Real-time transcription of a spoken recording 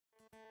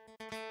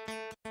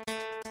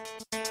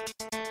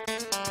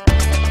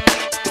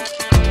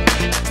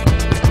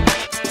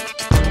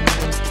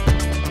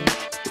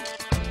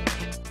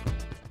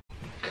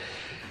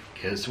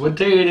Guess what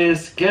day it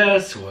is?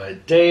 Guess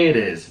what day it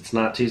is? It's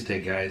not Tuesday,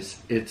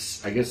 guys.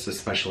 It's, I guess, a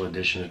special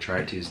edition of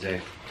Try It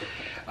Tuesday.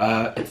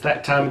 It's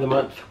that time of the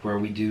month where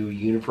we do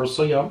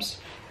Universal Yums,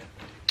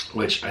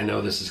 which I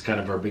know this is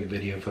kind of our big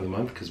video for the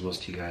month because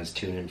most of you guys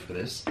tune in for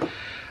this.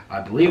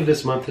 I believe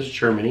this month is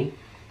Germany,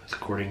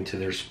 according to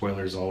their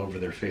spoilers all over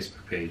their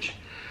Facebook page.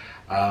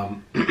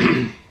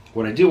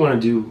 What I do want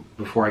to do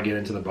before I get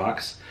into the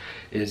box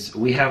is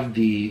we have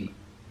the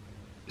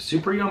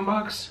Super Yum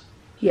box.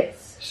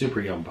 Yes.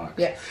 Super Yum box.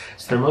 Yes.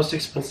 It's their most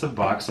expensive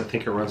box. I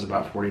think it runs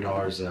about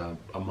 $40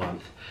 a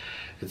month.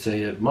 It's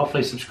a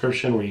monthly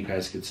subscription where you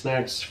guys get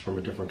snacks from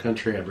a different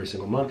country every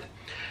single month.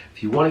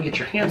 If you want to get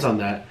your hands on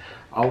that,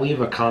 I'll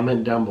leave a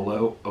comment down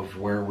below of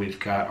where we've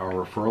got our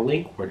referral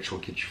link, which will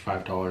get you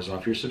 $5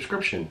 off your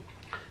subscription.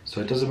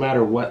 So it doesn't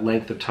matter what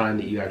length of time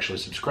that you actually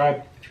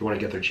subscribe. If you want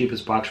to get their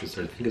cheapest box, which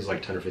I think is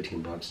like 10 or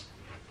 15 bucks.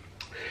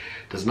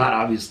 Does not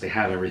obviously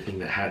have everything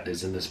that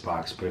is in this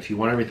box, but if you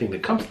want everything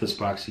that comes in this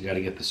box, you got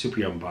to get the Super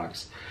Yum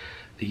box.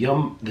 The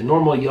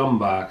normal Yum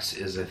box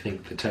is, I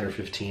think, the 10 or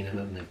 15, and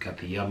then they've got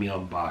the Yum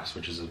Yum box,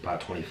 which is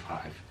about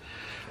 25.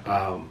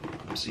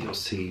 So you'll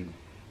see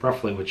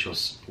roughly what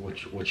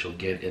you'll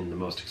get in the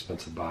most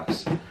expensive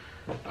box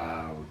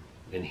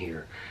in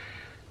here.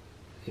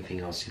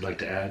 Anything else you'd like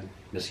to add,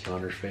 Miss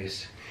Yonder's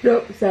face?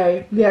 Nope,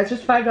 sorry. Yeah, it's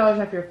just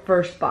 $5 off your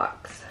first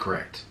box.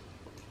 Correct.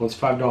 Well, it's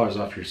 $5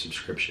 off your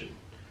subscription.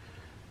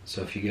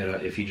 So if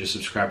you just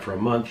subscribe for a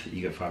month,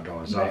 you get $5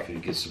 off. Right. If you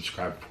get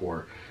subscribed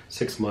for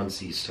 6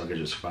 months, you still get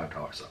just $5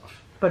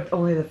 off. But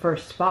only the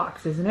first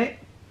box, isn't it?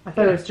 I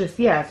thought it was just,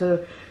 yeah,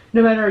 so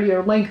no matter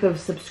your length of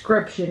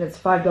subscription, it's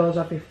 $5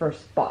 off your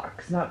first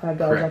box, not $5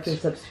 Correct. off your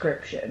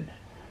subscription.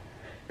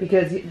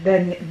 Because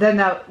then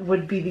that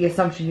would be the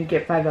assumption you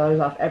get $5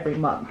 off every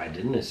month. I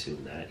didn't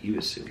assume that. You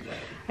assumed that.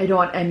 I don't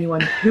want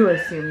anyone to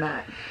assume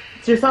that.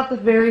 It's just off the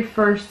very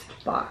first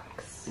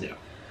box. Yeah.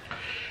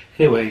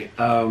 Anyway,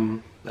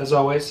 as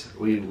always,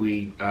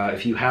 we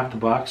if you have the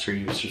box or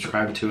you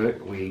subscribe to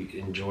it, we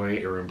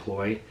enjoy or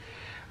employ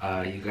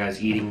you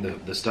guys eating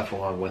the stuff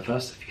along with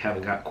us. If you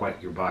haven't got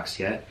quite your box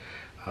yet,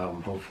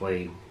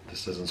 hopefully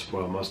this doesn't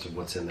spoil most of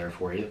what's in there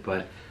for you.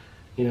 But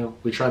you know,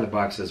 we try the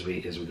box as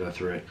we go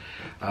through it.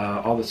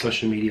 All the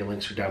social media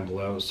links are down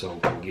below, so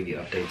we'll give you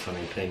updates on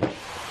anything that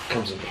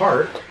comes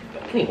apart.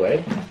 But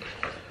anyway,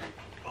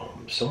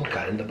 someone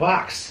got in the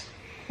box.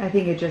 I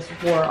think it just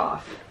wore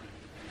off.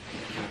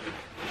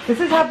 This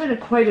has happened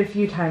quite a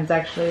few times,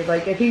 actually.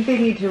 Like, I think they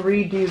need to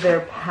redo their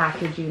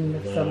packaging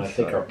of some sort. I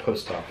think our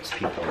post office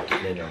people are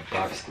getting in our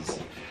boxes.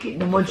 Getting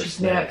the munchy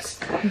snacks.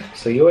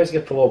 So you always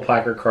get the little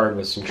placard card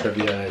with some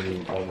trivia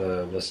and all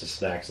the list of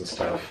snacks and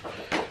stuff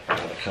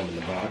that come in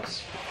the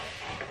box.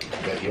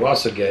 But you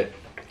also get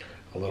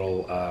a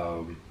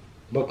little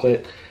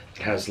booklet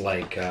that has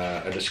like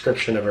a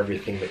description of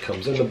everything that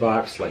comes in the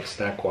box, like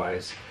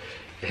snack-wise,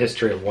 the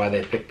history of why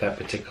they picked that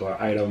particular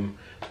item,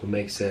 who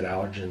makes it,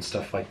 allergen,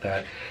 stuff like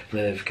that. And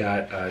then they've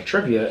got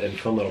trivia and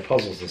fun little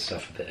puzzles and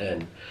stuff at the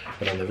end.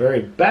 But on the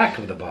very back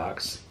of the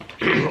box,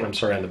 I'm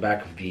sorry, on the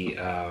back of the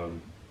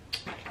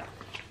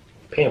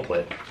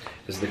pamphlet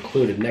is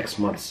included next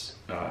month's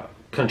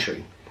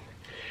country.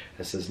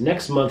 It says,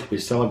 next month we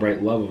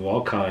celebrate love of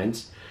all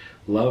kinds,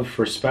 love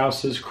for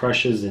spouses,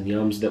 crushes, and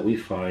yums that we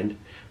find,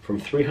 from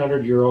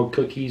 300-year-old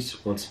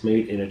cookies once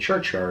made in a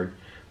churchyard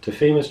to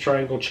famous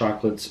triangle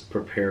chocolates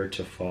prepared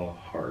to fall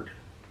hard.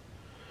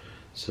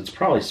 So it's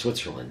probably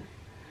Switzerland.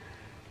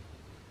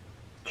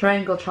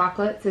 Triangle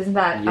chocolates, isn't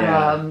that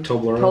Toblerone?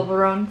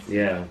 Toblerones?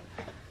 Yeah.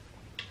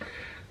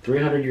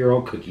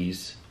 300-year-old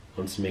cookies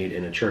once made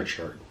in a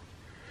churchyard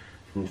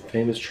from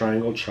famous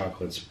triangle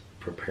chocolates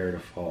prepared to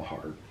fall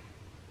hard.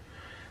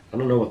 I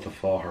don't know what the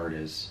fall hard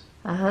is.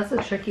 That's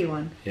a tricky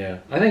one. Yeah,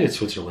 I think it's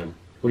Switzerland.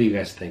 What do you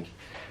guys think?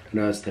 I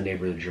know it's the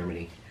neighbor of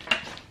Germany.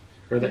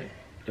 Are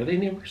they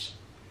neighbors?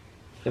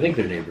 I think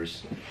they're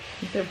neighbors. I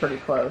think they're pretty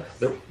close.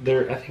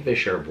 I think they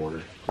share a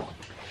border.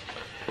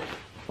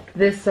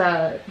 This,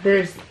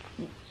 there's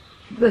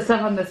the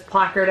stuff on this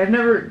placard. I've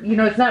never,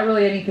 it's not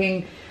really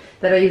anything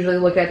that I usually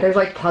look at. There's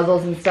like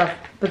puzzles and stuff.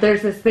 But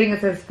there's this thing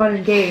that says fun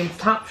and games,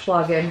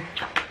 Topfschlagen.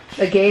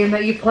 A game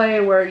that you play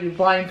where you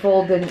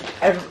blindfold and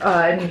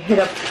you hit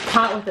a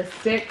pot with a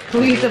stick.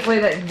 We used to play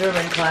that in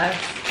German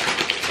class.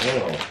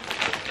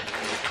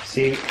 Oh.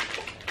 See,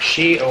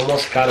 she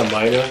almost got a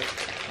minor,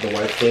 the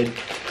white kid,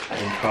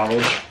 in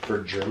college for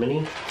Germany,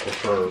 or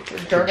for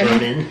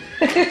German.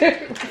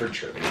 For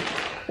Germany.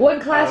 One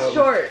class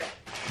short.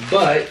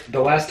 But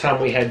the last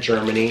time we had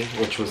Germany,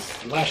 which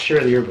was last year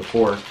or the year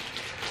before,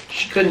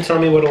 she couldn't tell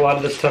me what a lot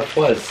of this stuff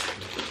was.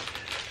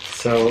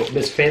 So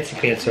Miss Fancy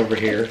Pants over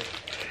here,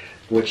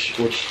 which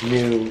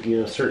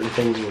knew certain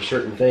things were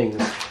certain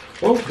things.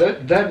 Oh,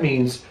 that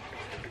means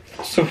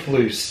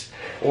Soufflöse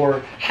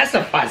or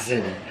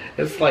Hessefassen.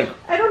 It's like,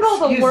 I don't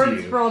know the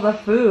words for all the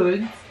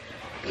foods.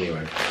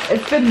 Anyway.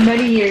 It's been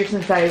many years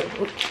since I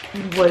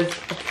was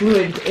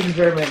fluent in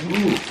German.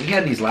 Ooh, we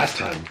had these last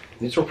time.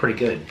 These were pretty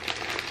good,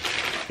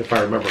 if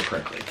I remember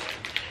correctly.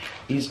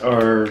 These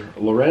are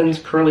Lorenz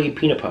Curly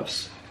Peanut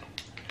Puffs,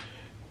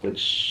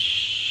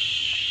 which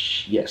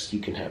yes, you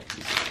can have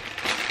these.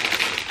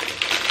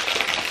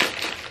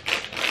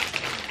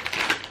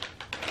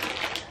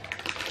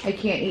 I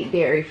can't eat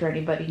dairy for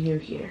anybody new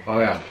here. Oh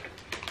yeah.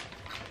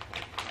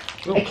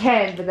 Ooh. I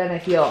can, but then I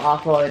feel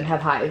awful and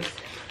have hives.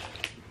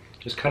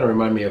 Just kind of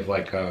remind me of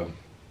like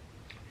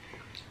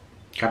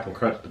Captain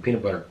Crunch, the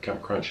peanut butter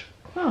Captain Crunch.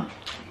 Huh.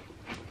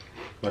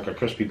 Like a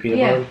crispy peanut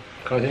butter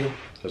kind of thing.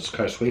 That's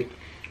kind of sweet.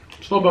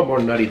 It's a little bit more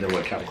nutty than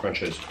what Captain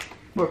Crunch is.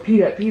 More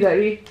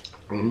peanut-y.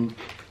 Mm-hmm.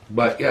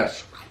 But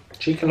yes,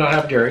 she cannot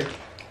have dairy.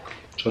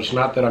 So it's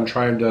not that I'm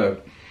trying to,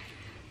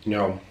 you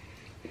know,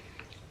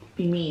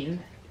 Be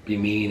mean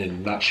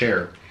and not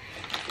share.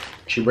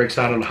 She breaks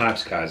out on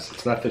hives, guys.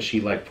 It's not that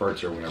she like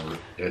farts or whatever.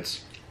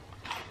 It's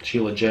she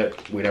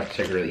legit. We'd have to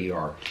take her to the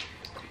ER.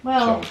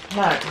 Well, so,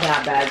 not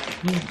that bad.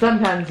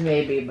 Sometimes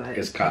maybe, but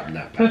it's gotten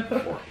that bad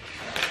before.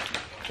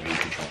 So you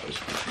can try those.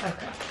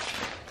 Okay.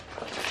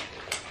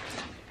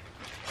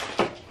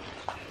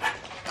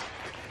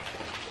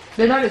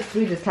 They're not as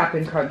sweet as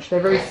Captain Crunch. They're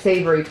very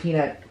savory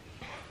peanut.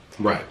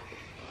 Right.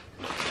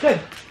 Good.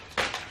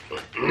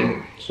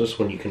 So this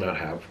one you cannot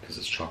have because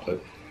it's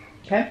chocolate.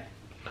 Okay.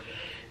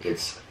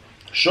 It's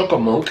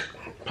Schokomilk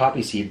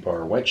poppy seed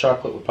bar, white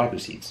chocolate with poppy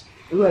seeds.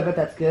 Ooh, I bet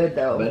that's good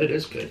though. I bet it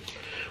is good.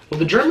 Well,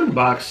 the German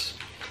box,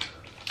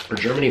 or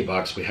Germany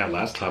box we had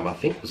last time, I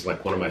think was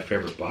like one of my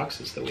favorite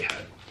boxes that we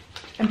had.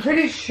 I'm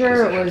pretty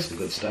sure it was some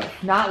good stuff.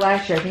 Not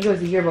last year. I think it was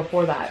the year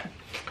before that.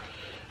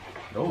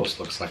 It almost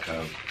looks like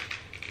a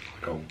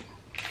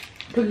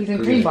cookies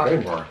and cream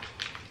bar.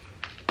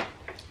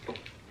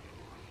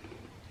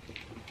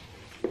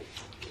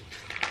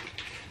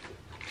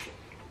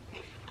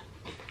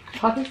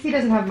 Poppy seed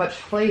doesn't have much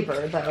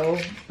flavor though,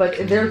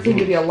 but there seem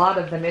to be a lot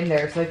of them in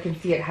there, so I can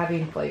see it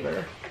having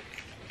flavor.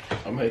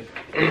 I might.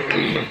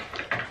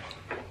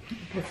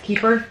 This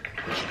keeper?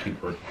 This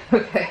keeper.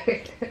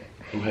 Okay.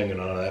 I'm hanging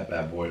on to that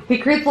bad boy. He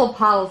creates little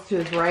piles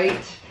to his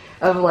right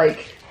of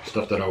like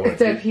stuff that I want.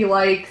 Stuff he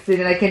likes,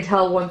 and I can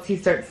tell once he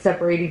starts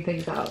separating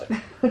things out.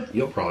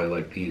 You'll probably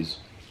like these.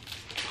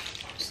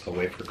 It's the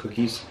wafer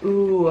cookies.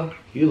 Ooh.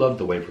 You love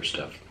the wafer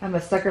stuff. I'm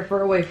a sucker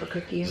for a wafer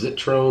cookie.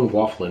 Zitrone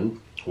Wafflin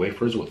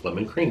wafers with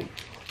lemon cream.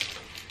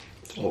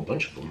 It's a whole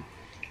bunch of them.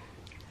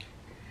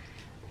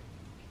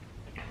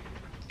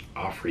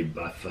 Offrey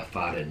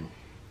Buffaden.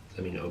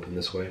 I mean, open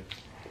this way.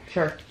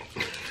 Sure.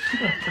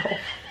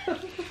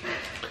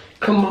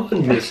 Come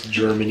on, Miss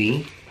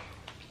Germany.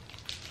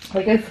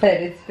 Like I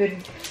said, it's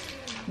been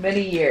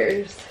many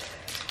years.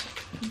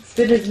 It's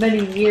been as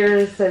many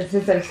years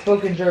since I've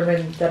spoken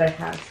German that I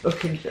have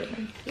spoken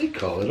German. We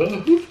call it a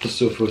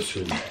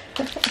Hüftsufusun.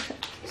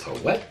 So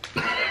what?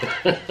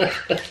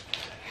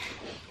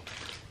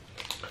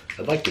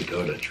 I'd like to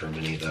go to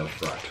Germany though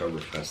for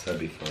Oktoberfest. That'd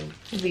be fun.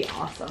 It'd be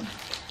awesome.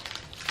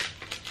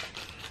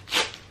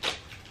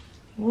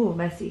 Ooh,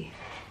 messy.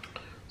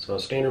 So a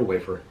standard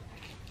wafer.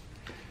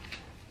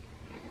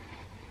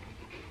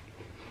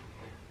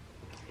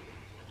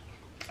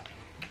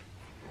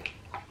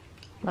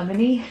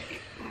 Lemony.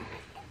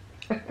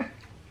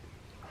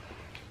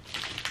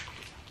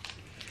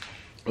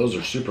 Those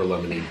are super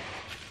lemony.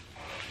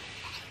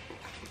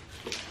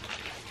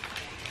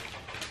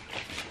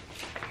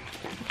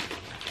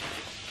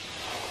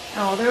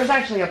 Oh, there was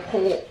actually a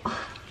pole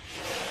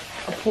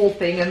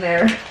thing in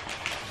there.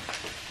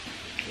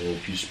 Well,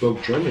 if you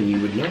spoke German, you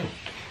would know.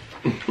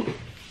 Here,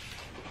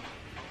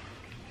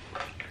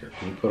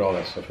 can you put all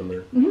that stuff in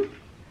there?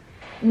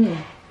 Mm-hmm. Mm.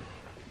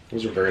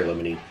 Those are very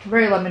lemony.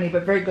 Very lemony,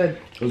 but very good.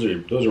 Those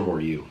are more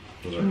you.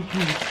 Those are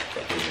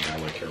those I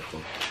would care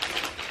for.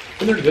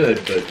 And they're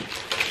good, but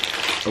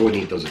I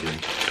wouldn't eat those again.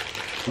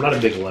 I'm not a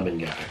big lemon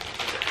guy.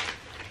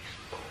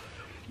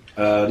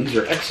 These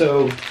are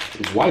Exo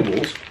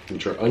Weibels,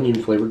 which are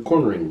onion flavored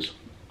corn rings.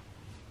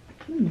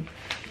 You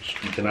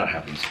cannot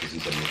have these because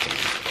these are onion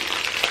flavored.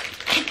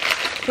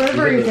 For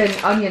whatever reason,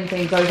 onion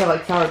things always have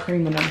like sour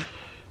cream in them.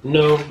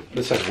 No,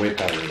 this has whey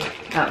powder in it.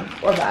 Oh,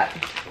 or that.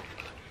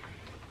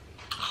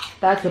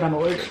 That's what I'm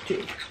allergic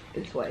to,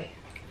 is whey.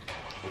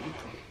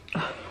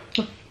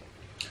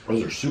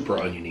 Those are super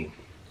oniony.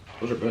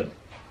 Those are good.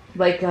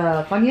 Like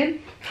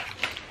Funyun?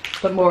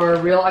 But more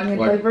real onion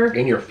like flavor?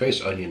 in your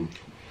face onion.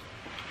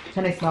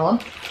 Can I smell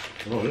them?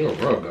 Oh, they're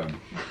real good.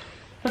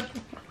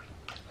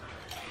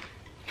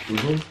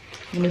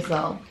 Let me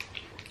smell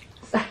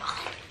them.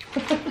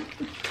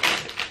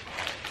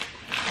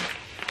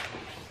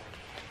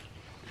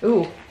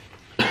 Ooh.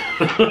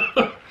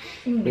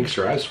 Makes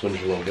your eyes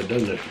squinch a little bit,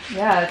 doesn't it?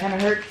 Yeah, it kind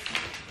of hurts.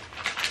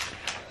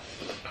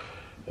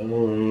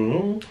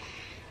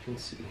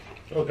 Let's see.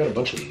 Oh, I've got a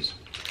bunch of these.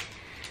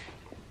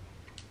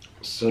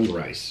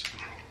 Sunrise.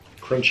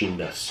 Crunchy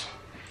nuts.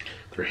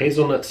 They're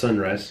hazelnut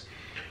sunrise,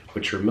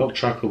 which are milk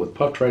chocolate with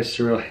puffed rice,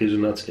 cereal,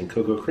 hazelnuts, and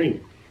cocoa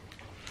cream.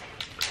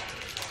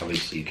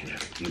 Obviously, you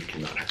cannot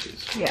have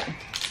these. Yeah.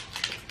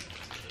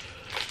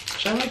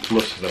 Which I like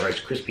most of the Rice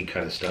Krispie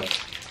kind of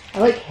stuff. I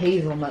like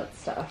hazelnut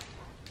stuff.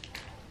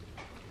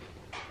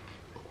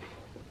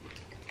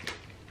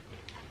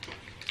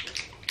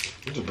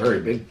 It's a very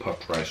big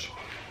puffed rice.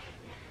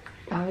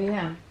 Oh,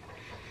 yeah.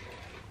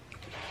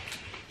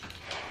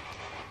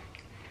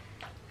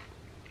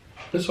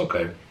 It's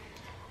okay.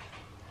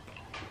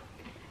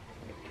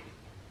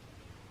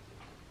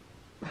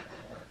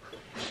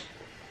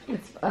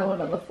 I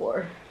went on the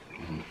floor.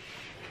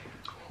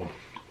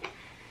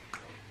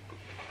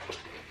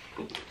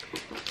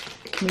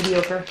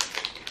 Mediocre.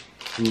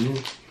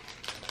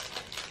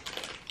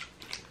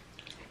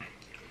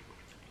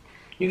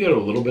 You get a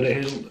little bit of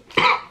hazelnut.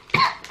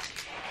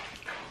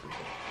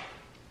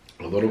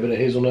 A little bit of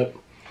hazelnut,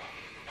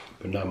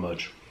 but not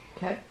much.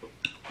 Okay.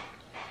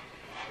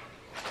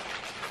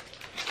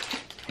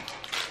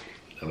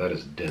 Now that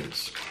is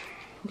dense.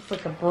 Looks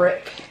like a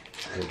brick.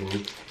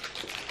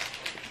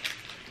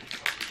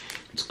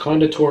 It's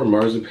conditor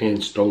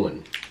marzipan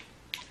stolen.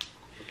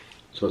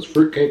 So it's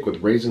fruitcake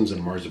with raisins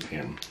and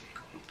marzipan.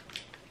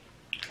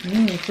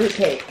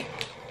 Fruitcake.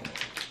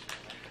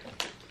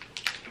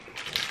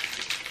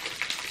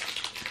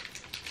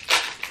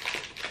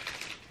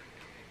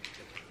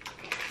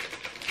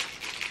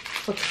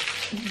 Looks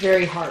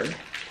very hard.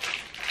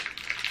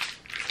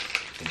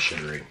 And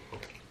sugary.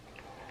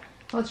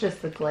 Well, it's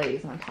just the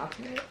glaze on top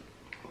of it.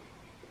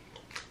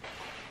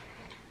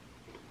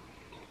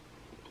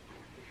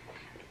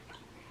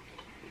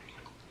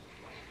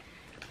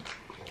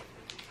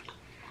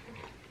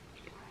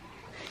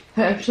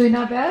 Actually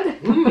not bad.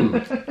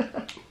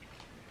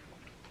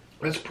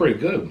 That's pretty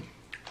good.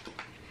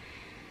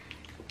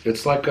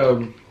 It's like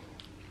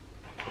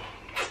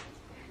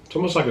it's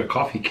almost like a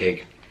coffee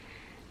cake.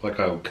 Like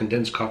a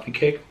condensed coffee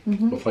cake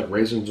with like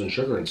raisins and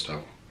sugar and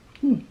stuff.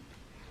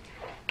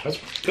 That's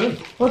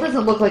good. Well, it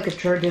doesn't look like a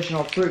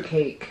traditional fruit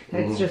cake.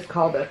 It's just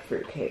called a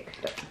fruit cake.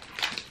 But...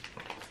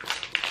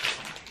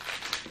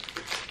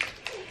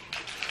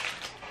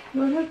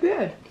 Well, not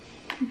bad.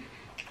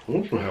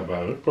 That's not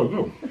bad. It's pretty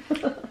good.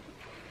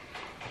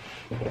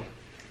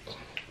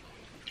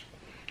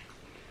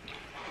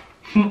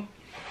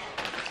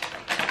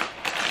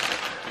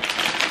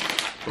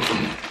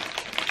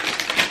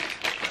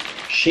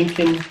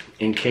 Schinken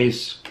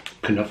encased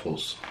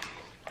knuffels.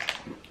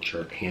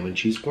 Sure, ham and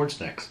cheese corn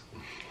snacks.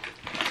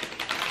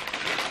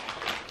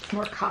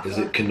 More coffee. Is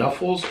it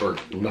knuffles or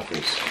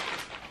knuffles?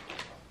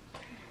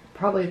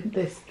 Probably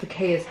the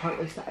K is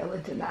partly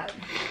silent in that.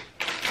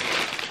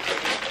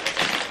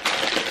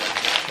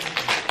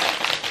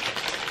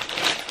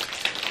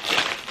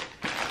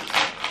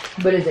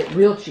 But is it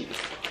real cheese?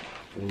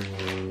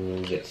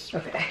 Yes.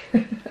 Okay.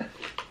 They're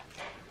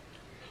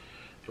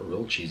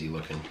real cheesy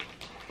looking.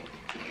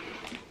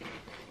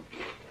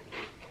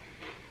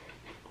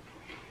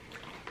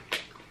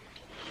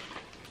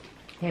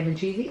 Ham and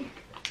cheesy?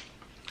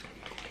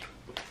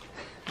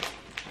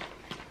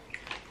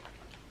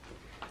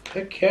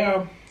 Heck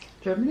yeah.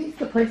 Germany's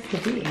the place to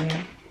be,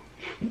 man.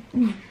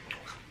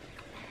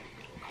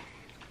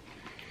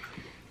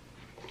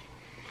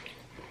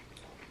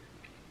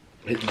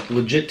 It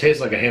legit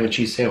tastes like a ham and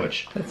cheese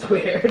sandwich. That's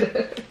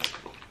weird.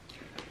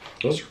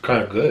 Those are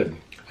kind of good.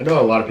 I know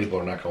a lot of people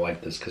are not going to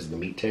like this because of the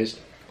meat taste.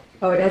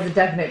 Oh, it has a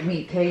definite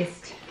meat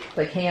taste.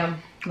 Like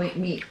ham,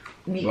 meat.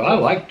 Well, I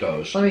like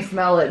those. Let me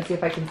smell it and see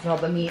if I can smell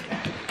the meat.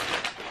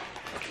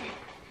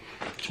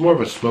 It's more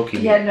of a smoky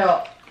meat. Yeah,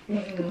 no.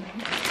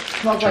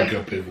 Smells Take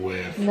like... a big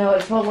whiff. No,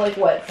 it smells like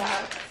wet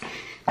socks.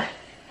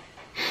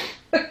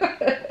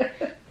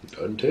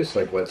 Doesn't taste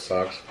like wet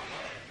socks.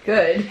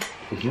 Good.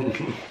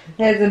 It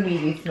has a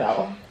meaty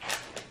smell.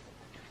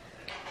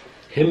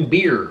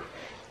 Himbeer.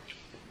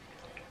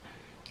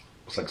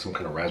 Looks like some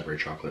kind of raspberry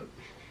chocolate.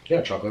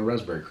 Yeah, chocolate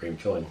raspberry cream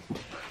filling.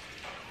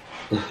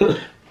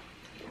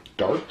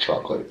 Dark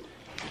chocolate,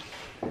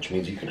 which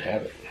means you can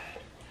have it.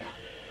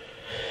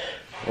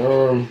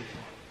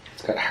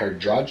 It's got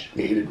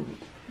hydrogenated.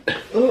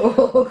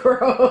 Oh,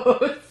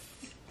 gross.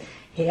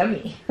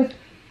 Hammy.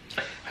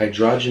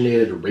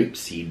 Hydrogenated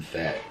rapeseed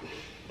fat.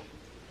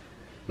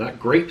 Not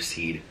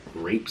grapeseed,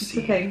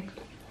 rapeseed. Okay.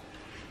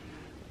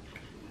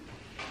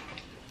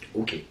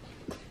 Okay.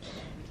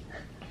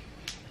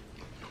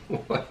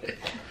 What?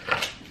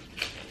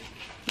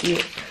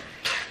 Yeah.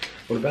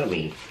 What about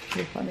me?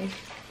 You're funny.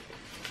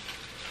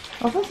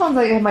 Also sounds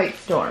like it might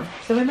storm,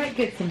 so we might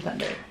get some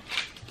thunder.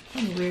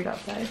 It's weird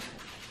outside.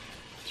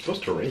 It's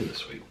supposed to rain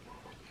this week.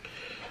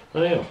 I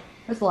know.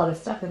 There's a lot of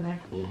stuff in there.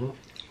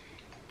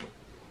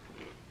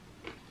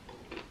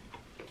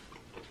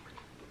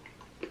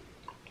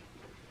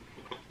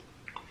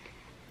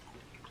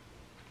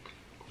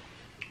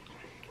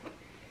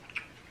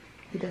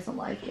 He doesn't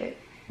like it.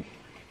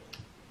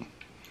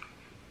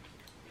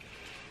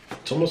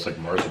 It's almost like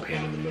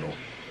marzipan in the middle.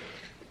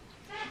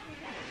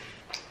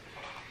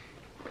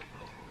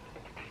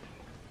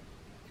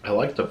 I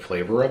like the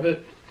flavor of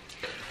it.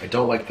 I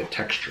don't like the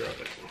texture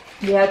of it.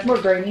 Yeah, it's more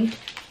grainy.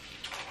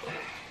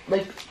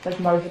 Like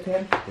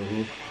marzipan.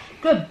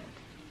 Good.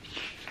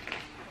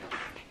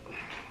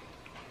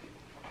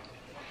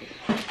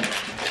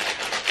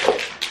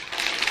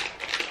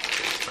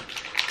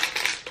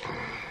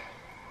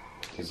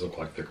 These look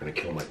like they're going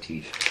to kill my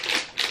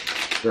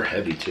teeth. They're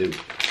heavy too.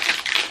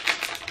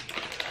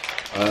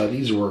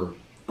 These were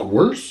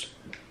Gwers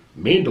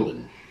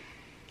Mandolin.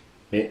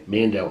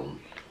 Mandolin.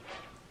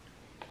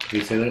 Can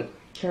you say that?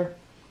 Sure.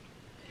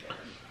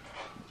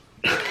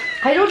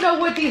 I don't know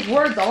what these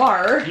words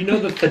are. You know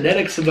the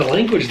phonetics of the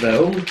language,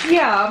 though.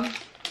 Yeah.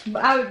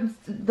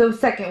 The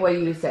second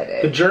way you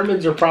said The it.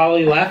 Germans are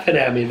probably laughing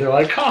at me. They're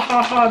like, ha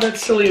ha ha, that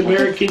silly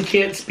American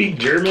can't speak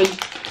German.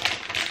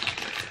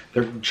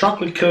 They're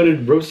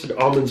chocolate-coated roasted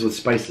almonds with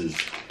spices.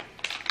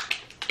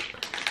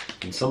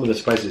 And some of the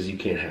spices you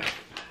can't have.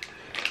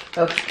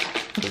 Okay.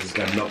 Because it's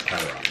got milk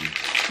powder on them.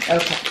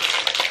 Okay.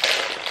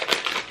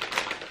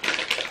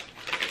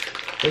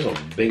 Those are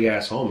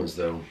big-ass almonds,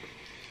 though.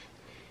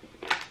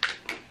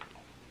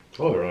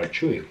 Oh, they're like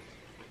chewy.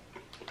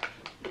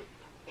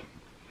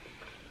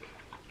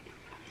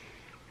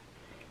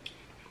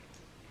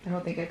 I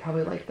don't think I'd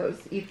probably like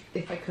those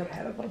if I could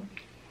have them.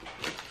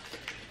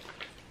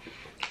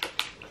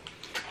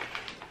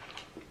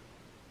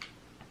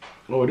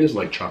 Oh, it is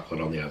like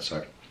chocolate on the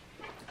outside.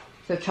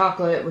 So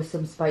chocolate with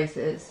some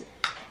spices.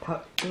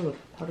 Ooh,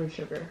 powdered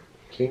sugar.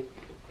 See?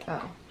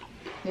 Oh.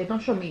 Yeah,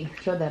 don't show me.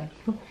 Show them.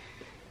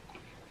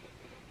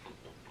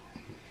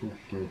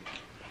 Mm-hmm.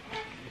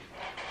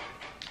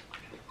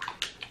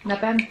 Not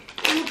bad?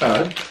 Not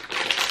bad.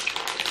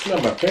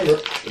 Not my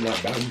favorite, but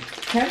not bad.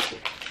 Okay.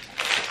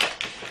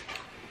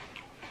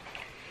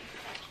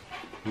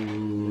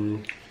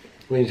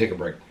 We need to take a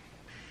break.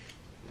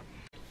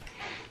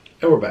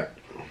 And we're back.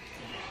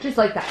 Just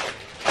like that.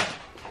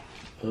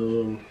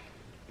 So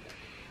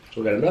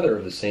we got another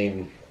of the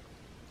same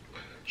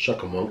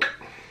shuck-a-monk.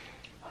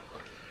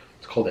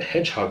 It's called a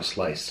hedgehog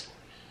slice.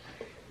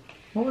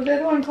 What was the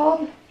other one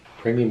called?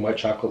 Premium white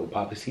chocolate with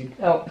poppy seed.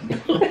 Oh.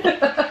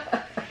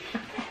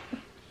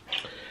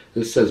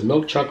 This says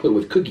milk chocolate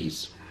with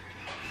cookies.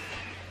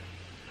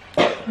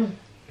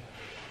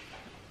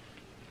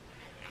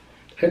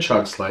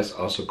 Hedgehog slice,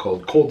 also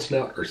called cold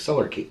snout or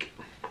cellar cake.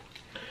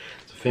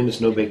 It's a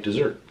famous no-bake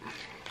dessert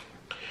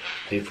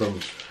made from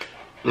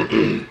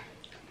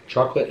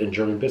chocolate and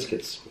German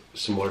biscuits,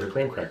 similar to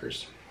graham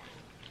crackers.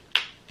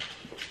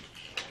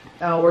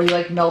 Oh, where you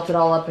like melt it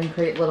all up and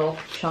create little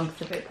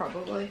chunks of it,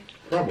 probably.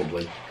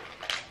 Probably.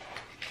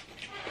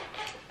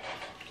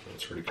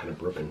 It's already kind of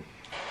broken.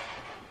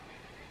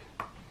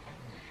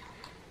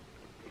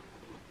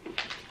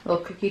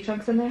 Little cookie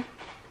chunks in there?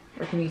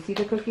 Or can you see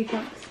the cookie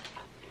chunks?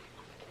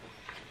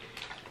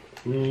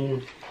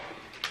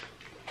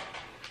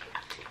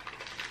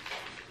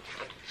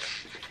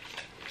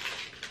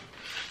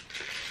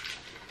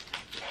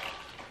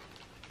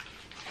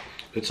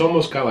 It's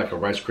almost got like a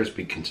Rice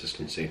Krispie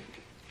consistency.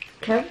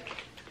 Okay.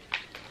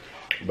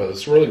 But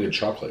it's really good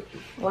chocolate.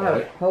 Well, I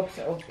would hope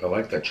so. I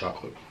like that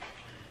chocolate.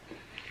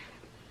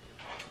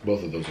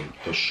 Both of those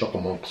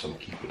chocomonks I'm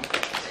keeping.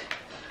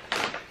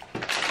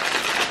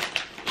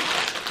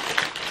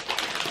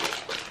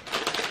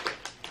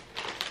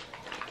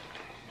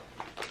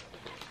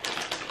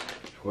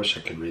 I wish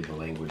I could read the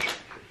language.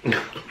 I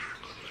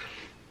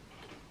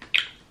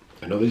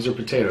know these are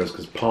potatoes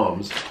because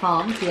Palms.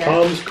 Palms, yeah.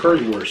 Palms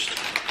currywurst.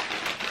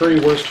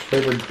 Currywurst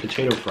flavored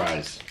potato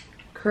fries.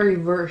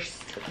 Currywurst.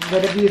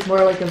 The W is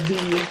more like a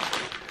V.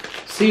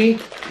 See,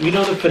 you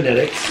know the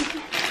phonetics.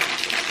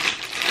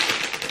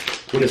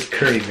 What is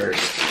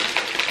currywurst?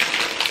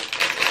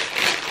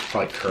 It's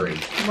like curry.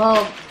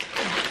 Well,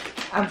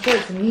 I'm sure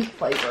it's meat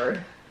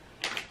flavored.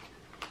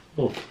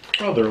 Oh,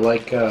 they're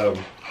like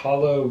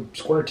hollow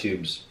square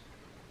tubes.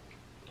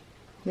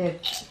 They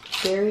have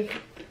dairy.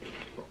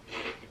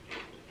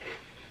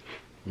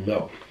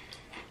 No.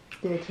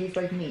 Do they taste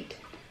like meat?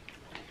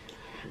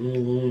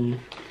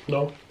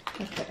 No.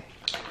 Okay.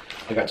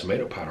 They got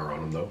tomato powder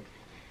on them though.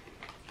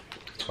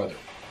 That's why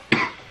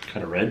they're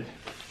kind of red.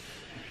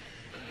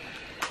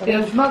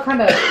 They smell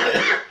kind of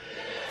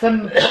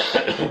some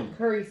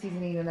curry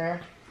seasoning in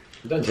there.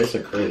 It doesn't taste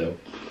like curry though.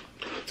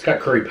 It's got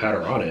curry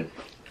powder on it.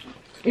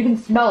 You can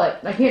smell it.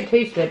 I can't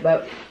taste it,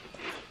 but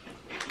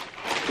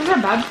they're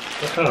not bad.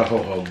 They're kind of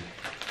ho-ho.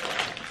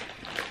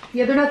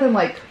 Yeah, they're nothing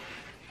like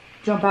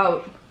jump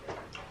out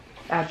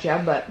at you,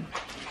 but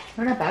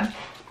they're not bad.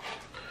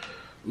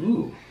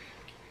 Ooh.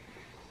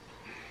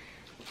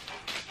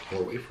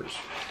 More wafers.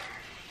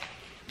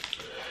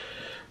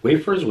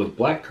 Wafers with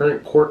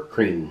blackcurrant quark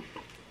cream.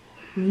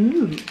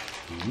 Ooh.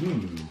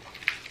 Ooh.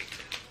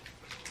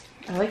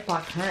 I like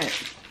black currant.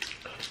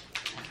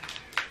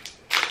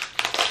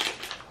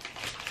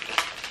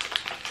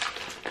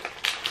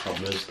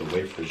 Problem is the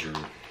wafers are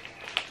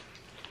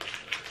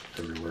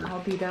everywhere. All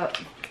beat up.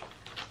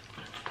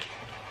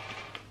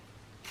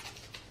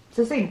 It's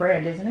the same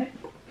brand, isn't it?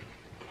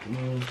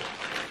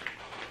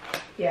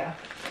 Yeah.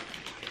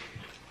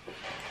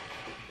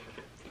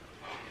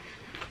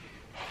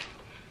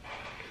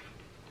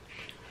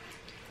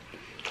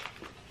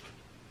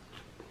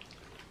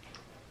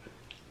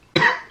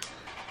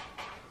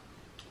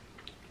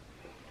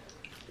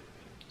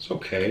 It's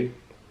okay.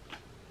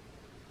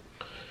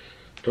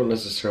 Don't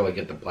necessarily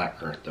get the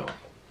blackcurrant though.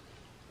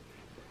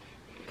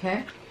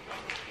 Okay.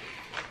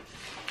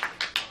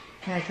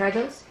 Can I try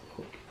those?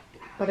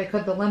 But I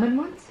could the lemon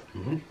ones?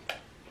 Mm-hmm.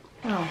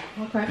 Oh,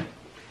 okay.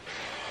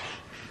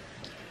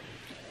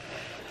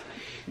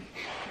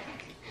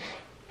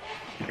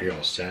 You're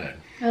all sad.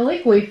 I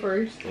like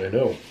wafers. I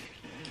know.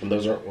 And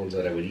those aren't ones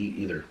that I would eat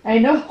either. I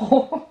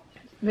know.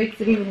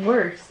 Makes it even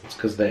worse. It's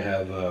because they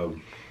have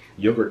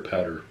yogurt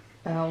powder.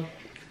 Oh.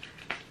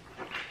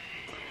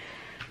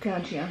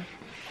 Gotcha.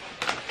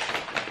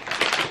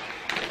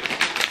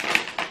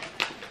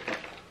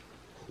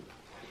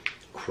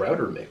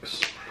 Crowder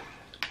mix.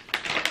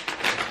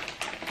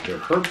 They're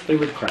herb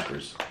flavored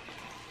crackers.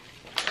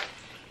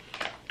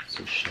 It's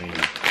a shame.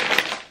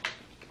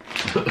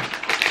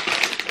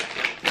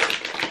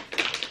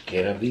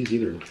 Can't have these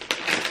either.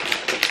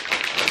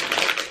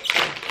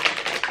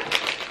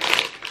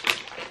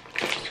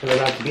 Turned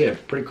out to be a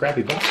pretty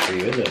crappy box for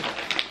you, isn't it?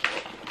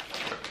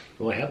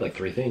 We only had like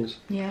 3 things.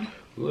 Yeah.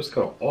 Ooh, it's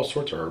got all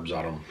sorts of herbs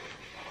on them.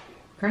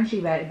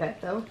 Crunchy, I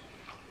bet, though.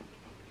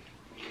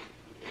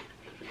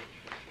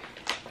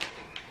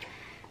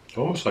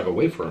 Almost like a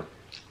wafer.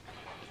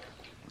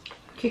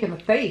 Kick in the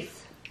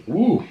face.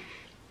 Ooh.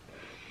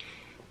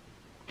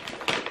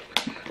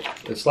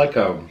 It's like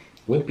a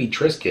wimpy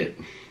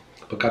Triscuit,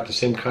 but got the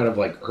same kind of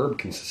like herb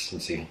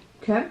consistency.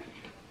 Okay.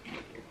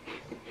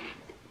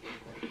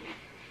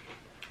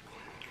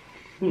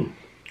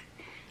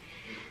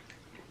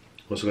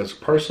 Well, so that's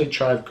parsley,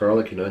 chive,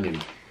 garlic, and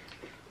onion.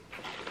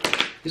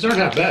 These aren't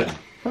half bad.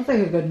 Sounds like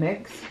a good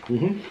mix.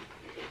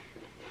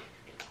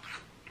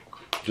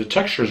 The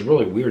texture is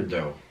really weird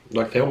though.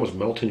 Like they almost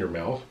melt in your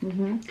mouth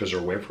because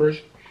they're wafers,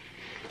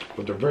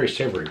 but they're very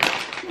savory.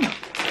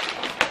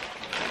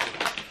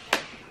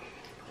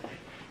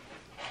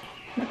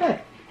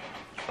 Okay.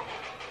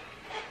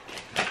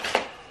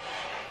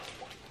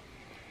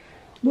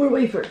 More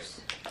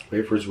wafers.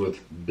 Wafers with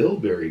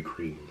bilberry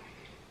cream.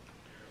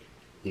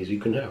 These you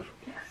can have.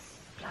 Yes,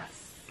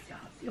 yes, yes.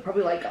 You'll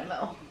probably like them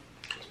though.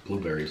 It's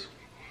blueberries.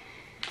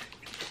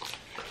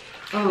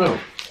 I don't know.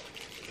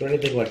 If they're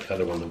anything like the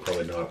other one, then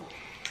probably not.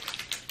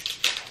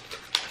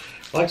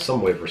 I like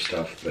some wafer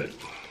stuff, but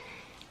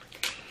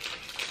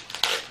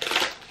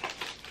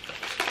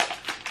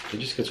they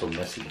just get so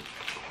messy.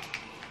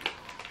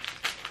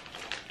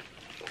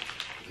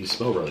 These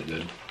smell really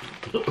good.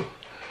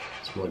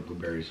 Smell like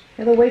blueberries.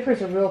 Yeah, the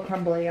wafers are real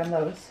crumbly on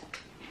those.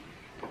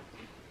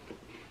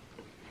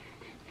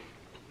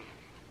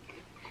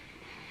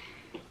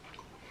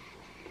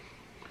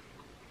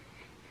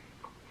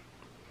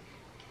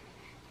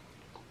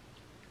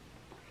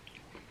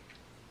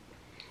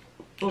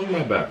 Those are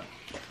not bad.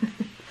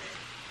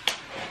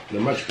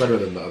 They're much better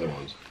than the other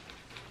ones.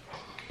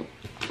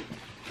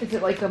 Is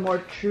it like a more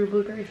true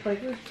blueberry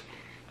flavor?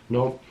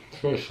 Nope, it's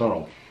very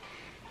subtle.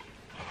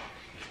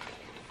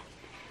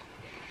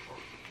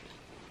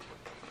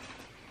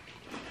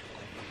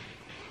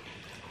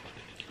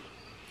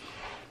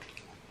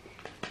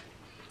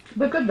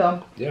 But good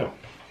though. Yeah.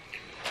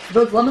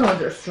 Those lemon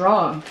ones are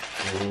strong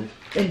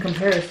in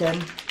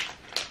comparison.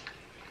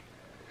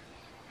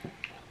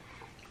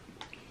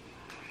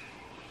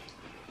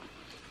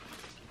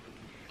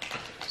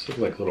 These look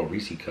like little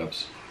Reese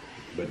cups,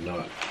 but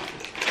not.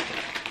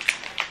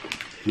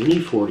 Mini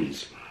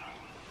 40s.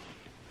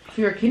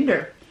 For your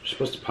Kinder. You're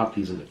supposed to pop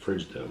these in the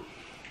fridge though.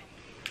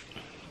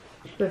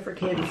 Good for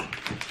kids.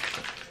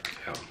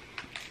 Yeah.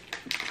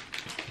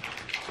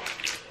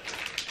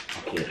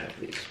 You can't have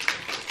these.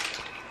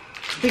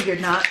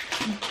 Figured not.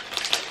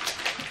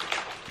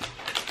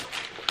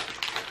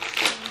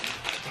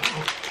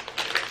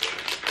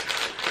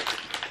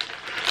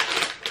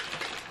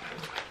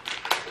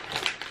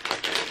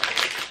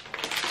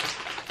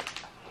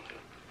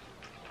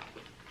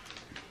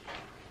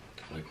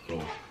 Like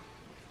little.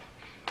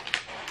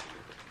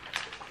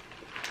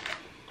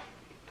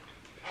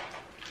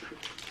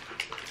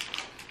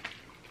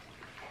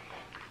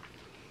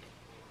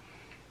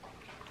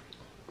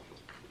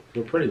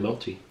 They're pretty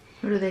melty.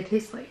 What do they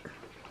taste like?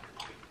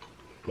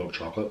 Milk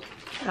chocolate.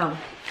 Oh,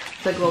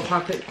 it's like little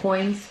pocket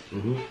coins.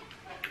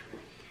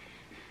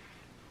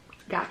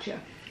 Gotcha.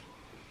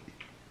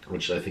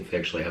 Which I think they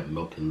actually have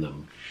milk in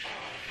them.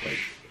 Like,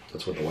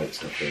 that's what the white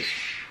stuff is.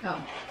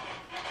 Oh.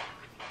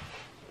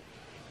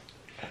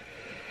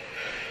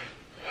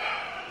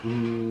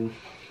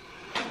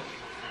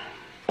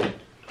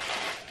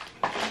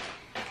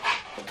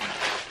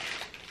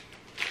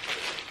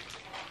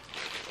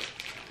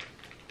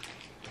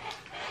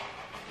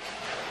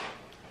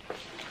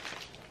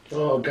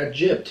 Oh, got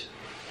gypped.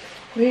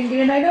 We didn't get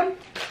an item?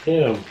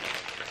 Yeah.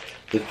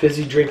 The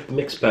fizzy drink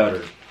mix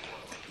powder.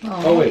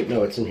 Oh, wait,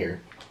 no, it's in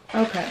here.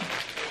 Okay.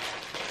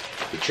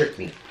 You tricked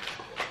me.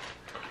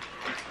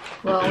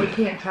 Well, we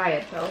can't try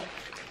it though.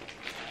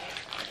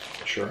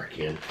 Sure I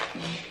can.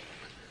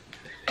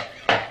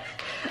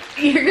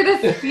 You're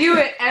gonna spew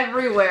it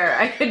everywhere.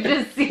 I can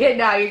just see it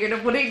now. You're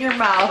gonna put it in your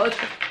mouth.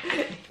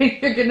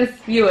 You're gonna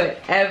spew it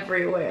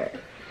everywhere.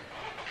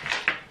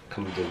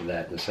 Come to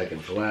that in a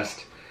second. The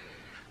last.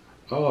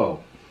 Oh,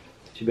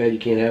 too bad you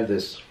can't have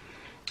this.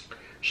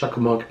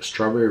 Shuckamonk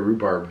strawberry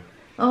rhubarb.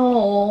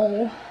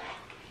 Oh.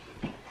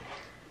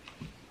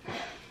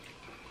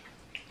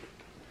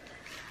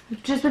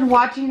 I've just been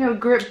watching a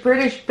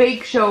British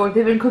bake show where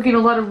they've been cooking a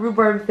lot of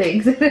rhubarb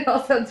things, and it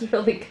all sounds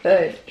really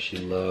good. She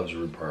loves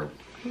rhubarb.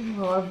 I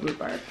love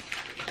rhubarb.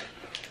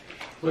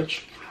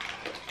 Which,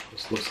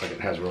 This looks like it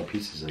has real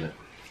pieces in it.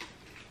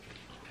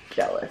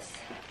 Jealous.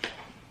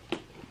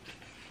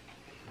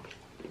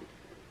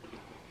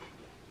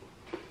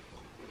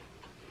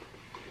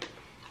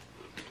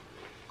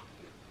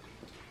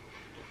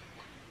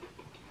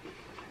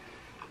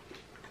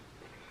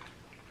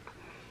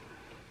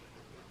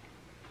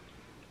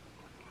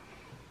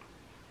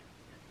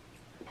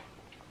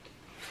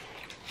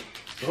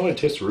 Oh, I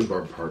taste the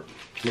rhubarb part.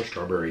 It's more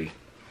strawberry.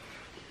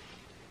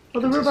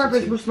 Well, the rhubarb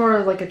is much more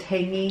like a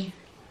tangy.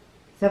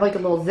 Does it have like a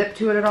little zip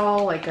to it at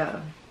all? Like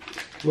a.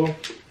 Well,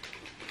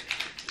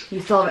 You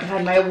still haven't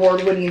had my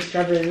award-winning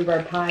strawberry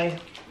rhubarb pie.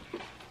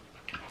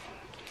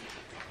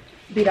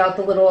 Beat out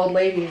the little old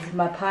ladies with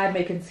my pie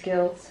making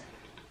skills.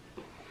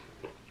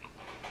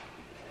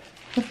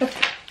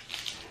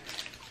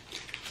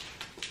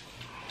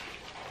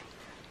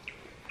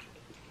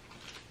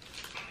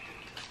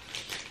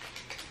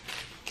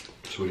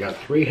 so we got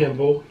 3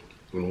 Himble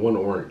and 1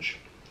 orange.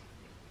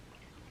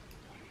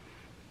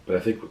 But I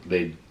think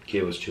they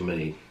gave us too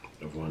many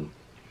of one.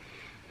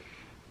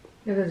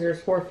 Yeah, because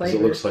there's 4 flavors.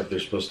 It looks like they're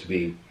supposed to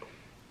be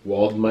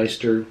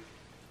Waldmeister,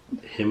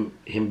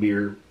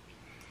 Himbeer,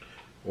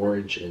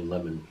 orange, and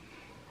lemon.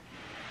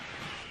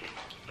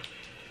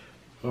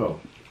 Oh,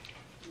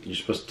 you're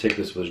supposed to take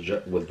this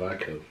with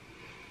vodka.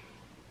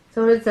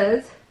 So what it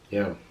says?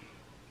 Yeah.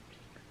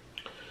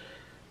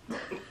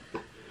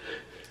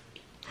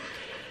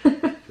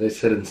 They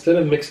said instead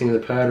of mixing the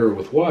powder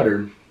with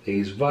water, they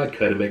use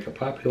vodka to make a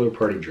popular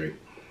party drink.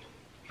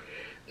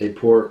 They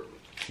pour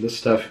this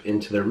stuff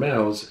into their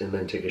mouths and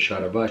then take a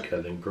shot of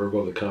vodka, then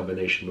gurgle the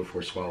combination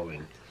before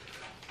swallowing.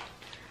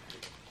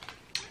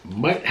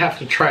 Might have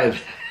to try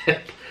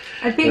that.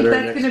 I think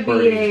that's going to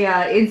be a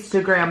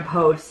Instagram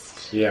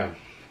post. Yeah.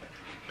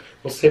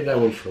 We'll save that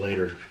one for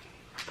later.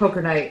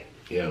 Poker night.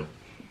 Yeah.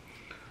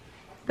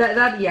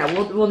 Yeah,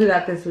 we'll do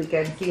that this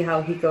weekend. See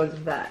how he goes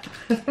with that.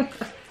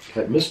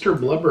 Got Mr.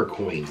 Blubber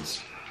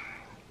coins.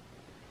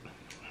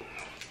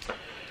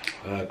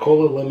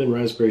 Cola, lemon,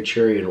 raspberry,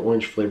 cherry, and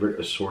orange flavored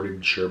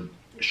assorted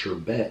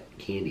sherbet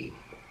candy.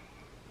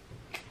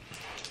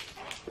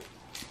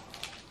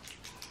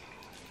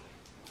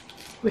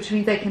 Which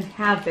means I can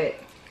have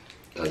it.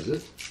 Does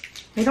it?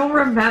 I don't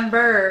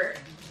remember.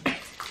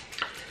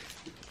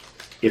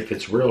 If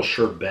it's real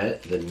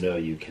sherbet, then no,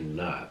 you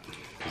cannot.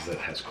 Because that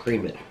has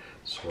cream in it.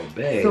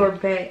 Sorbet.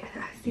 Sorbet.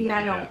 See,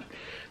 I don't. Have.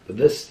 But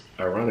this,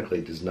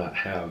 ironically, does not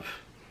have.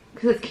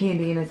 Because it's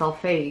candy and it's all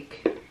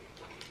fake.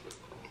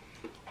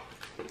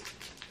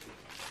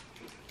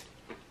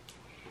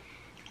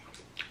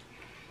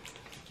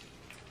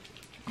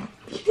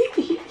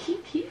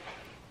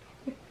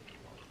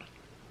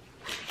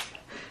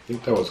 I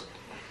think that was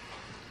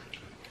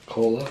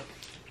cola.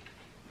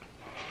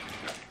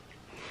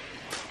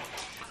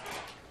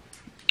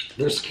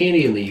 There's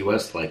candy in the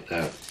U.S. like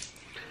that,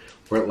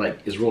 where it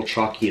like is real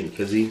chalky and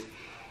fizzy.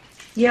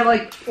 Yeah,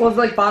 like was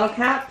like bottle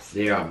caps.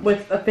 Yeah.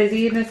 With a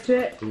fizziness to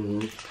it.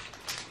 Mm-hmm.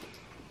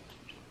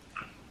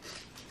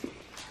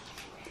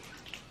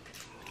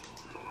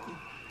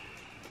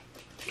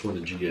 What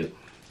did you get?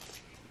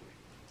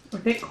 I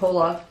think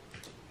cola.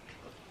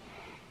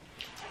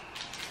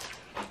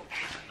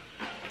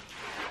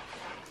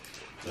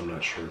 I'm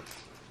not sure.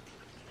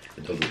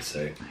 It doesn't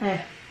say.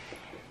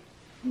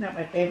 Not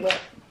my favorite.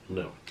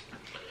 No.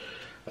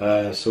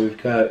 So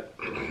we've got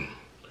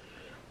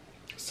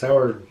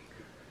sour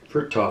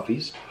fruit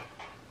toffees,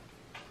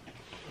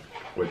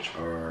 which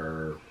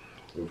are,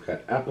 we've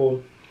got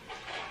apple,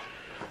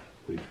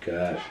 we've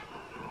got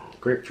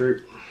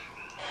grapefruit,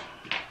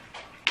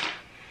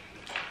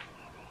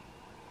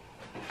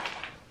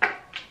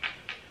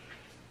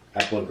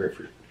 apple and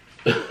grapefruit.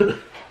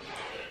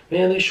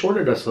 Man, they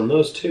shorted us on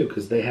those too,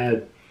 because they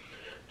had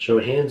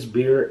Johannes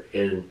beer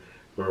and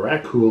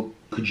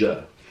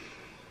maracuja.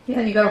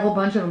 Yeah, you got a whole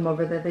bunch of them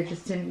over there. They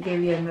just didn't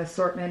give you an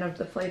assortment of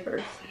the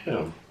flavors.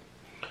 Yeah.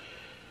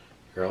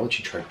 Here, I'll let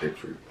you try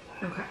grapefruit.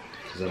 Okay.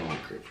 Because I don't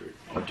like grapefruit.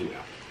 I'll do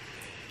that.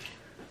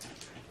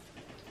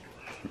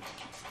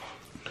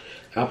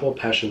 Apple,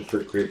 passion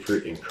fruit,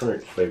 grapefruit, and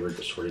currant flavored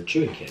assorted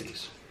chewing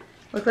candies.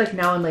 Look like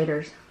Now and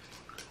Laters.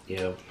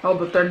 Yeah. Oh,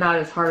 but they're not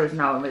as hard as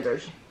Now and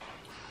Laters.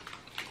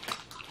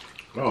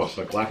 Oh, it's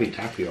like Laffy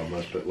Taffy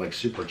almost, but like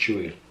super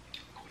chewy.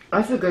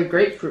 That's a good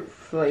grapefruit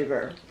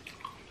flavor.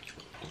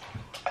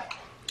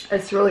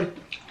 It's really...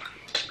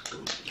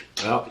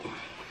 Well.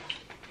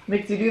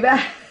 Makes you do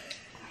that?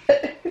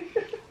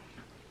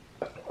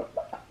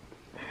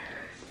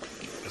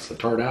 It's the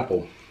tart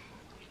apple.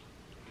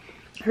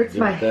 Hurts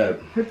my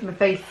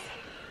face.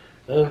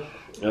 And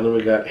then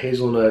we got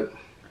hazelnut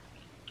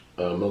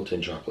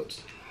Milton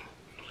chocolates,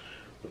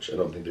 which I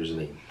don't think there's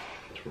any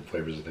different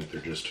flavors. I think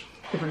they're just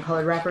different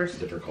colored wrappers.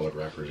 Different colored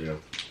wrappers, yeah.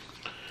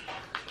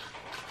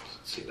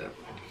 Let's see that.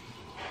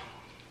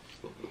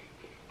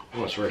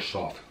 Oh, it's very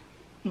soft.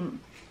 Mm.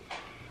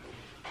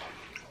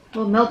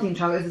 Well, melting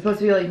chocolate is supposed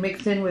to be like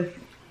mixed in with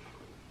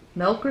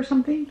milk or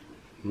something.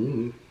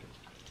 Mm-hmm.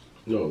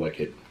 No,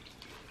 like it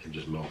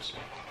just melts.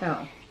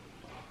 Oh.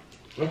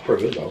 That's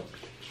pretty good though.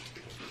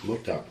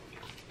 Looked out.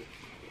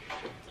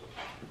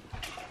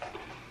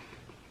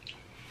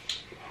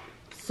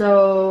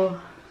 So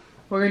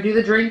we're going to do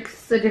the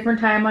drinks a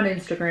different time on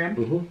Instagram.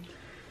 Mm-hmm.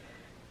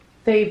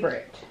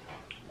 Favorite?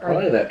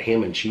 Probably that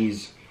ham and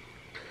cheese.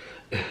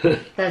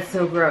 That's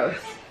so gross.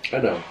 I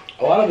know.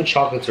 A lot of the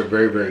chocolates are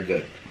very, very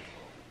good.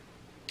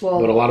 Well,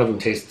 But a lot of them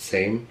taste the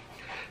same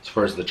as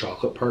far as the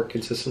chocolate part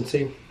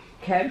consistency.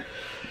 okay.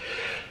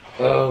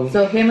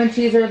 So ham and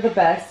cheese are the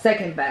best.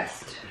 Second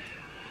best.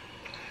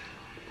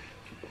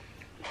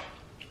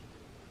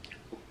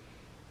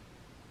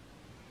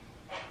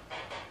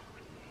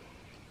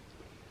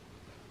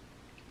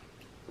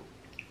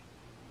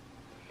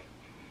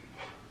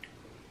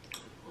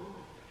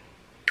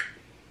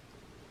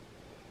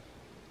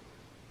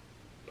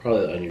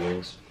 Probably the onion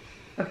rings.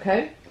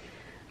 Okay.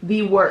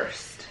 The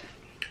worst.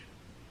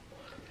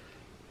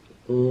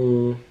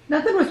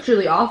 Nothing was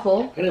truly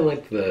awful. I didn't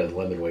like the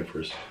lemon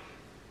wafers.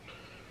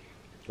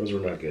 Those were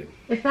not good.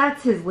 If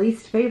that's his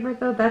least favorite,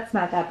 though, that's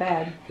not that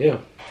bad. Yeah.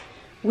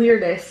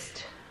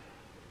 Weirdest.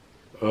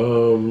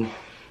 Probably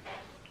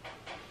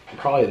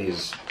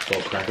these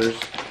little crackers.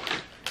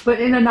 But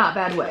in a not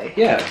bad way.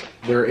 Yeah,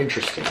 they're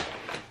interesting.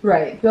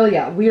 Right. Well,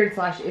 yeah, weird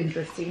 /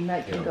 interesting.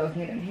 That can Yeah. go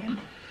hand in hand.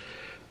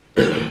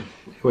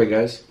 Anyway,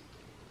 guys,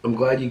 I'm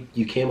glad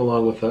you came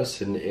along with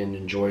us and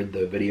enjoyed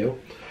the video.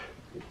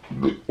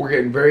 We're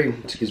getting very,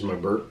 excuse my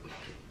burp,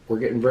 we're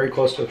getting very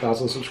close to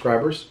 1,000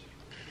 subscribers.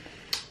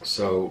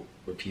 So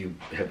if you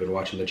have been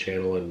watching the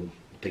channel and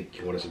think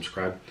you want to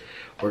subscribe,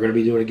 we're going to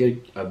be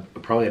doing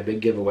probably a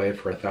big giveaway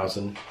for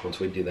 1,000.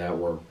 Once we do that,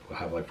 we'll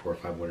have like 4 or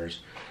 5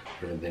 winners,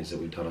 different things that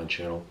we've done on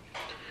channel.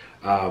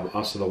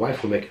 Also, the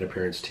wife will make an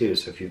appearance too.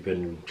 So if you've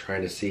been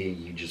trying to see,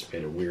 you just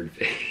made a weird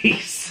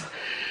face.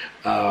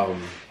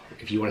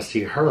 If you want to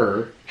see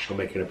her, she'll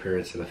make an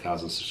appearance at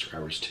 1,000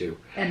 subscribers too.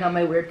 And on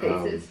my weird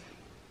faces.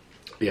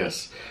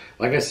 Yes.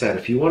 Like I said,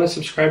 if you want to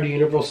subscribe to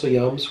Universal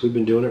Yums, we've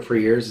been doing it for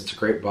years. It's a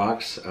great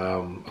box.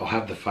 I'll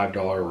have the $5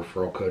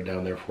 referral code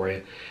down there for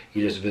you.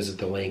 You just visit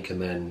the link and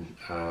then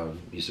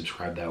you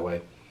subscribe that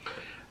way.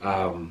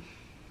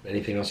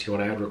 Anything else you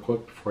want to add real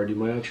quick before I do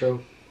my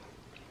outro?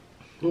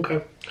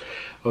 Okay.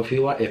 Well, if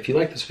you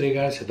like this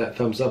video, guys, hit that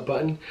thumbs up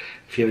button.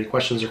 If you have any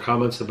questions or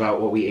comments about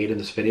what we ate in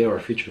this video or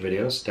future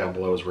videos, down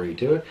below is where you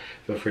do it.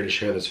 Feel free to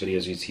share this video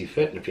as you see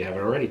fit. And if you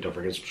haven't already, don't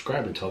forget to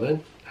subscribe. Until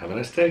then, have a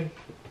nice day.